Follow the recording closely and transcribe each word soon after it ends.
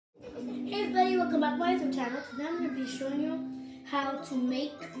Hey everybody, welcome back to my YouTube channel. Today I'm going to be showing you how to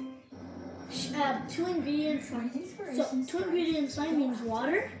make two ingredient slime. So two ingredient slime means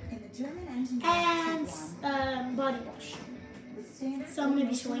water and body wash. So I'm going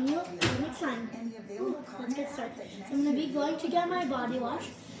to be showing you how to make slime. Let's get started. So I'm going to be going to get my body wash.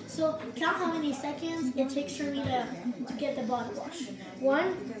 So count how many seconds it takes for me to get the body wash.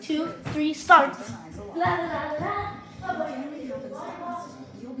 1, 2, 3, start. La, la, la, la.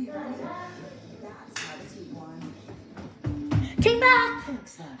 Came back!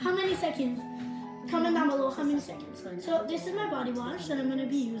 How many seconds? Comment down below how many seconds. So this is my body wash that I'm going to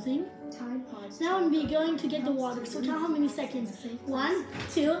be using. Now I'm going to get the water. So count how many seconds. 1,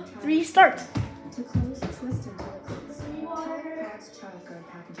 2, 3, start. To close, twist until it closes. Water. Child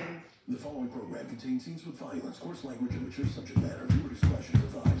packaging. The following program contains scenes with violence, coarse language, and mature subject matter. Viewer discretion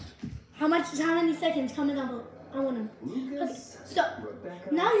advised. How many seconds? Comment down below. I want to know. Okay, so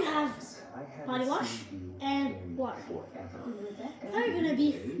now you have body wash and water. Now you're going to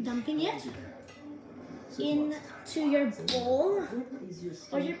be dumping it into your bowl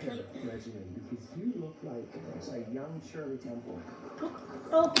or your plate.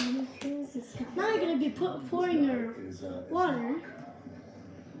 Okay. Now you're going to be pouring your water.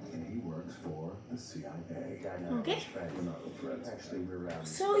 He works for the CIA. Okay.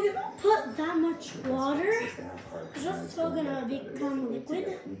 So you don't put that much water because it's still going to become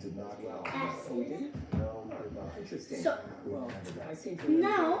liquid. Acid. So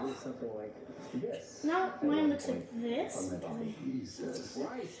now mine looks like this.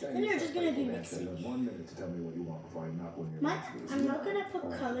 Then you're just gonna be mixing. I'm not gonna put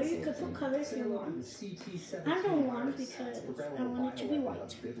color. You could put color if you want. I don't want because I want it to be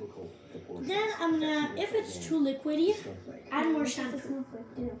white. Then I'm gonna, if it's too liquidy, add more shampoo.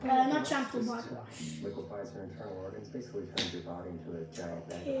 Not shampoo, body wash. Liquefies her internal organs, basically turns your body into a giant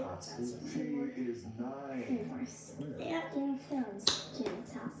bag of hot soup. She is 9. Yeah.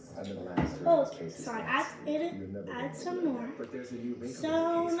 Oh, okay, sorry, add some more. So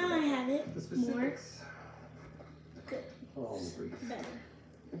now I have it more. Good. Better.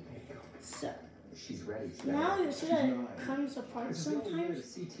 So now you see that it comes apart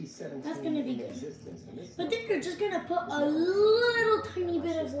sometimes. That's gonna be good. But then you're just gonna put a little tiny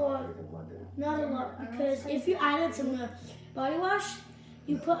bit of water. Not a lot, because if you added some body wash,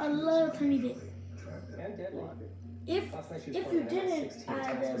 you put a little tiny bit. If you didn't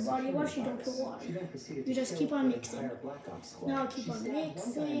add the body wash, you don't put water. You just keep on mixing. Now keep on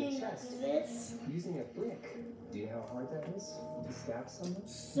mixing like this. Do you know how hard that is to stab someone?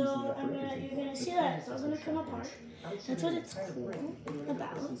 So you're gonna see that it's all gonna come apart. That's what it's cool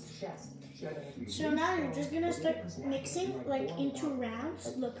about. So now you're just gonna start mixing like into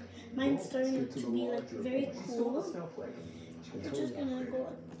rounds. Look, mine's starting to be like very cool. You're just gonna go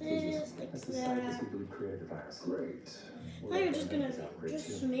like this, like that. Now you're just gonna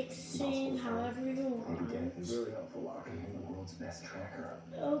just mixing however you want. Okay.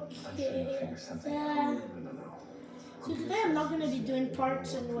 So today I'm not gonna be doing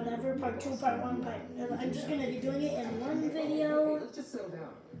parts and whatever, part 2, part 1, part. I'm just gonna be doing it in one video.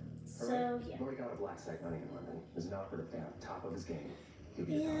 So yeah. Already got a black site running in London. There's an operative there, top of his game. I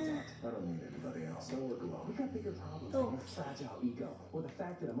don't need anybody else. Don't work alone. We got bigger problems than your fragile ego, or the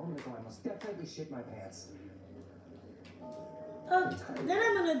fact that a moment ago I must definitely shit my pants. Then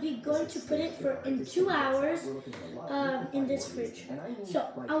I'm gonna be going to put it in 2 hours in this fridge. So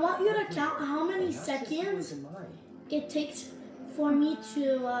I want you to count how many seconds it takes for me to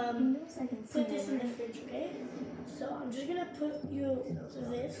put this in the fridge. Okay? So I'm just gonna put you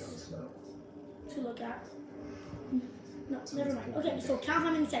this to look at. No, never mind. Okay, so count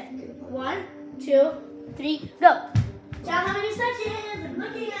how many seconds. 1, 2, 3, go. Count how many seconds. I'm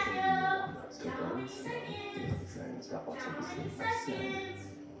looking at you. Count how many seconds. Count how many seconds.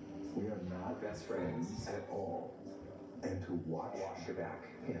 We are not best friends at all. And to watch your back.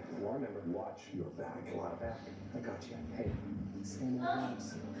 Yeah, well, remember, watch your back. A lot of back. I got you. Hey, stand in the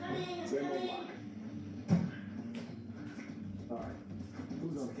box. Coming. All right.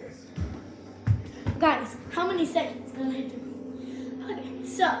 Who's on the case? Guys, how many seconds? Okay,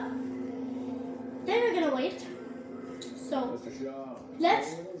 so then we're gonna wait. So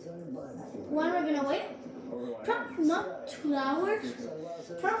when we're gonna wait, probably not 2 hours.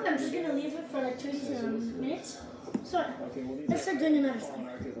 Probably I'm just gonna leave it for like 20 minutes. So let's start doing another slime.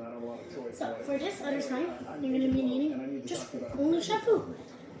 So for this other slime, you're gonna be needing just only shampoo.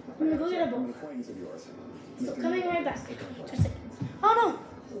 I'm gonna go get a bowl. So coming right back. 2 seconds. Oh no!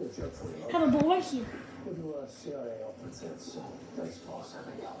 I have a bowl right here.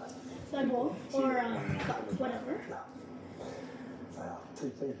 So a bowl or a cup, whatever. Two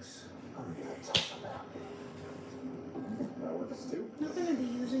things. That works too. I'm not gonna be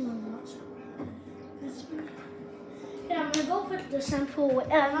using a lot. This one. Yeah, I'm gonna go put the shampoo,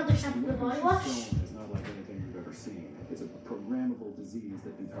 not the shampoo, the body wash. It's not like anything you've ever seen. It's a programmable disease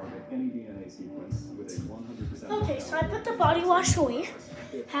that can target any DNA sequence with a 100%. Okay, so I put the body wash away.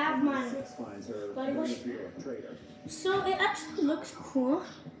 Have my body wash. So it actually looks cool.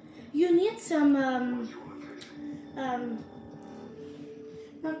 You need some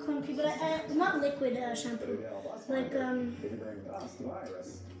not clumpy, but not liquid shampoo, like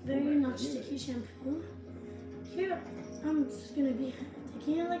very not sticky shampoo. Here, I'm just gonna be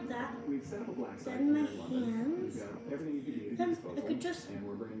taking it like that. Then my hands, and I could just play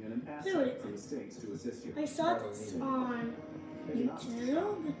with it. I saw this on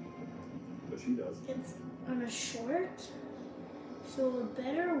YouTube. It's on a short, so it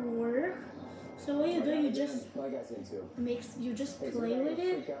better work. So what you do, you just play with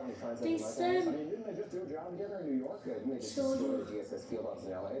it. They said.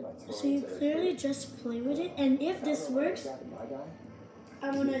 So you clearly just play with it, and if this works,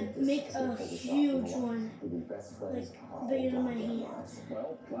 I'm gonna make a huge one, like bigger than my hands.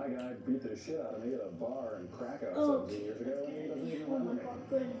 Well, my guy beat the shit out of me at a bar in Krakow Oh, 17 years ago. oh my god,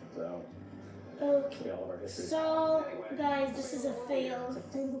 good. So, Okay, so guys, this is a fail.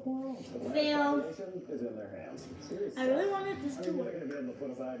 Fail. is in their hands. I really wanted this to work.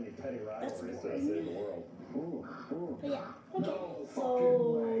 That's But yeah, okay. So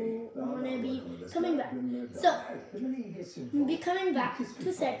I'm gonna be coming back. So I'm gonna be coming back.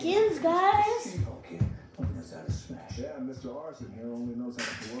 2 seconds, guys. Yeah, Mr. Arson here only knows how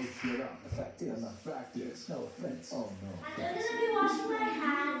to blow shit up. The fact is, no offense. Oh no. I'm gonna be washing my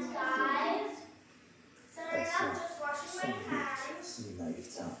hands, guys. So right now, I'm just washing my hands.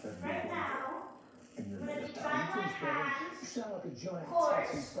 Right now, I'm gonna be drying my hands. You sound like a giant Of course.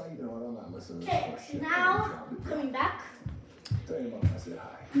 Texas spider. No, I'm not listening to Okay, this shit. now coming back. Tell your mom I said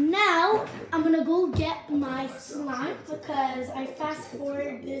hi. Now I'm gonna go get my slime because I fast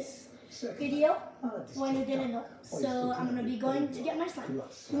forward this video when you didn't know. So I'm gonna be going to get my slime.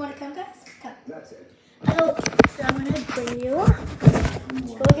 You wanna come, guys? Come. That's it. Okay, so I'm gonna bring you.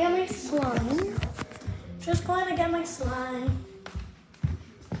 Go get my slime. Just going to get my slime.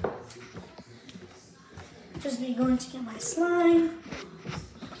 Just be going to get my slime.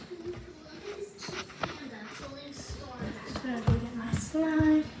 Just gonna go get my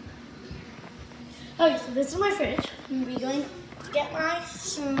slime. Okay, so this is my fridge. I'm gonna be going to get my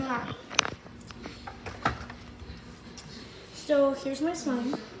slime. So here's my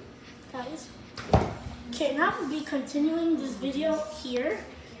slime, guys. Okay, now I'll be continuing this video here.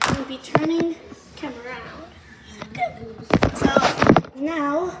 I'm gonna be turning the camera around. Good. So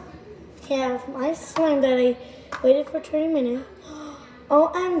now I have my slime that I waited for 20 minutes.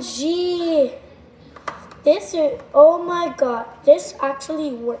 OMG! Oh my god, this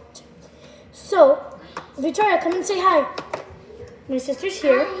actually worked. So, Victoria, come and say hi. My sister's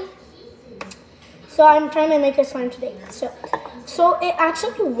here. So I'm trying to make a slime today. So it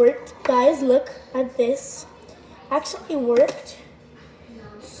actually worked, guys. Look at this. Actually worked.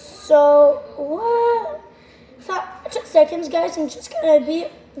 So what? So 2 seconds, guys. I'm just gonna be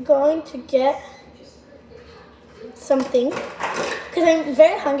going to get something because I'm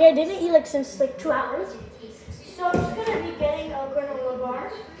very hungry. I didn't eat since 2 hours. So I'm just gonna be getting a granola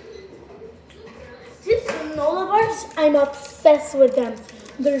bar. These granola bars, I'm obsessed with them.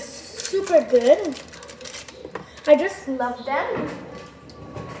 They're super good. I just love them.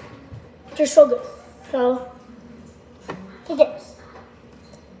 They're so good. So, okay.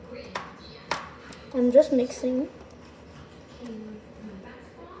 I'm just mixing.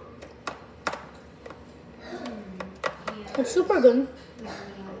 It's super good.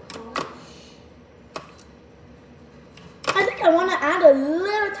 I think I want to add a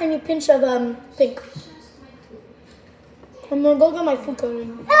little tiny pinch of pink. I'm gonna go get my food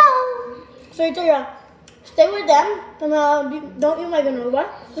coloring. Hello. So Victoria, stay with them. And don't eat my granola bar.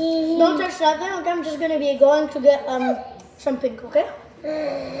 Don't touch nothing. Okay, I'm just gonna be going to get some pink. Okay.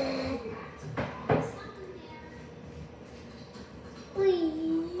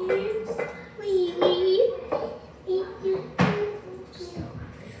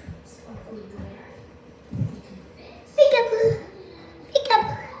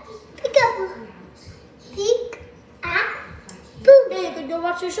 Go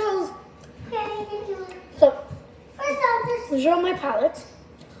watch your shows. So, these are my palettes.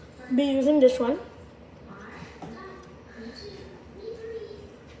 I'll be using this one.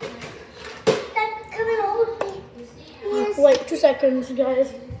 Wait 2 seconds,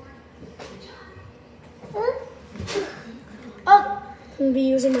 guys. Oh, I'm gonna be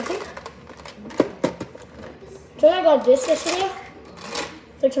using my pink. So I got this yesterday.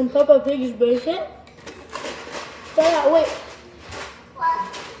 Like some Peppa Pig's bracelet. So yeah, wait.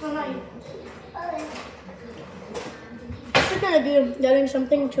 I'm not eating. I'm just gonna be getting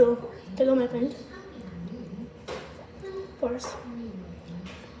something to tickle my paint. Of course.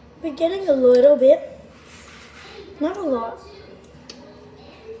 We're getting a little bit. Not a lot.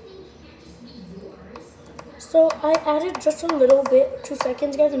 So I added just a little bit, 2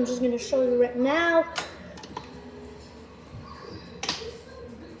 seconds guys, I'm just going to show you right now.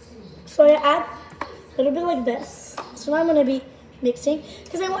 So I add a little bit like this. So now I'm going to be mixing,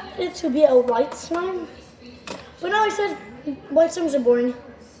 because I wanted it to be a white slime. But now I said white slimes are boring.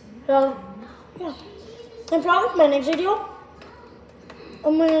 So yeah. And probably my next video,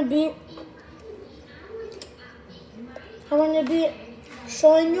 I'm going to be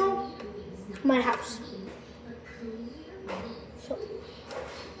showing you my house. So,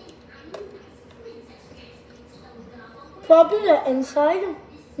 probably the inside,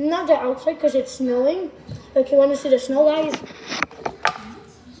 not the outside because it's snowing. If you want to see the snow, guys,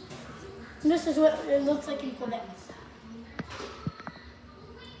 this is what it looks like in Quebec.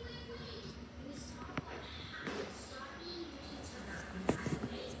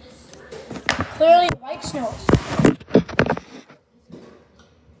 Clearly white snow.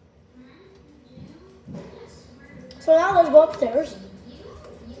 So now let's go upstairs.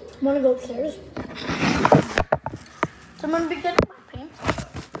 I'm gonna go upstairs. So I'm gonna be getting my paint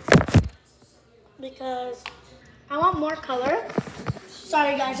because I want more color.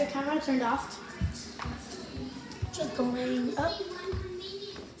 Sorry guys, the camera turned off. Just going up.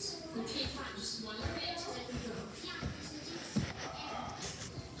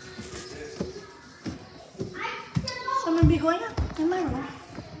 So I'm gonna be going up in my room.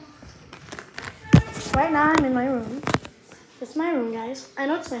 Right now I'm in my room. It's my room, guys. I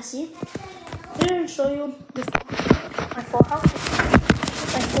know it's messy. I didn't show you my full house.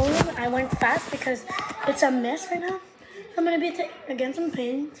 My full room. I went fast because it's a mess right now. I'm gonna be taking again some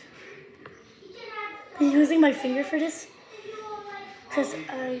paint. I'm using my finger for this because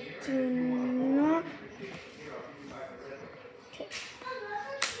I do not. Okay.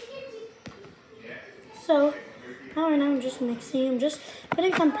 So now right now I'm just mixing. I'm just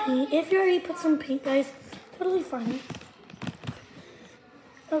putting some paint. If you already put some paint, guys, totally fine.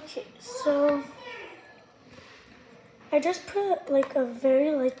 Okay, so I just put like a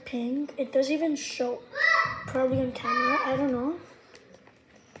very light pink. It doesn't even show probably on camera. I don't know.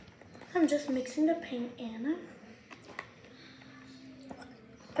 I'm just mixing the paint in.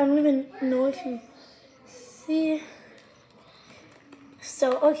 I don't even know if you see.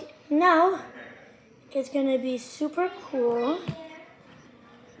 So, okay, now it's gonna be super cool.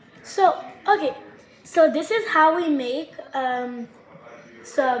 So, okay, so this is how we make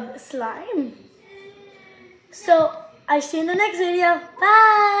sub slime. So I see you in the next video.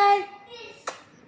 Bye.